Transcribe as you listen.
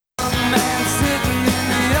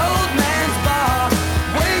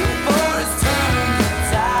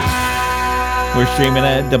streaming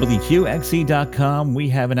at WQXC.com. We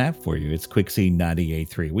have an app for you. It's Quixie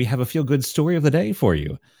 98.3. We have a feel good story of the day for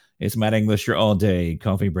you. It's Matt English, your all day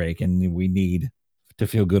coffee break, and we need to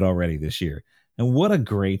feel good already this year. And what a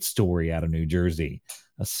great story out of New Jersey.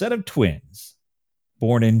 A set of twins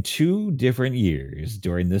born in 2 different years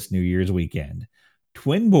during this New Year's weekend.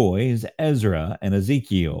 Twin boys, Ezra and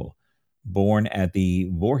Ezekiel, born at the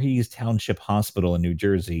Voorhees Township Hospital in New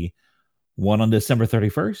Jersey, one on December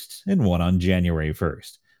 31st and one on January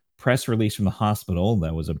 1st. Press release from the hospital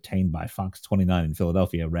that was obtained by Fox 29 in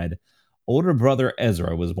Philadelphia read, older brother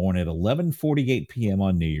Ezra was born at 11:48 p.m.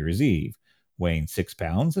 on New Year's Eve, weighing 6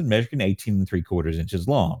 pounds and measuring 18 and 3/4 inches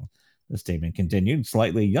long. The statement continued,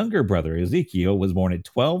 slightly younger brother Ezekiel was born at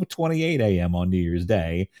 12:28 a.m. on New Year's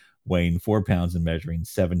Day, weighing 4 pounds and measuring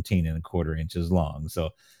 17 and 1/4 inches long.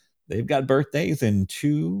 So they've got birthdays in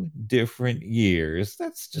 2 different years.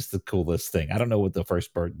 That's just the coolest thing. I don't know what the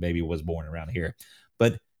first baby was born around here,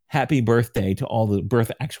 but happy birthday to all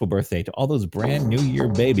the actual birthday to all those brand new year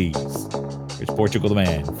babies. It's Portugal the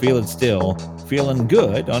Man. Feel it still. Feeling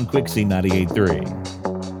good on Quixie 98.3.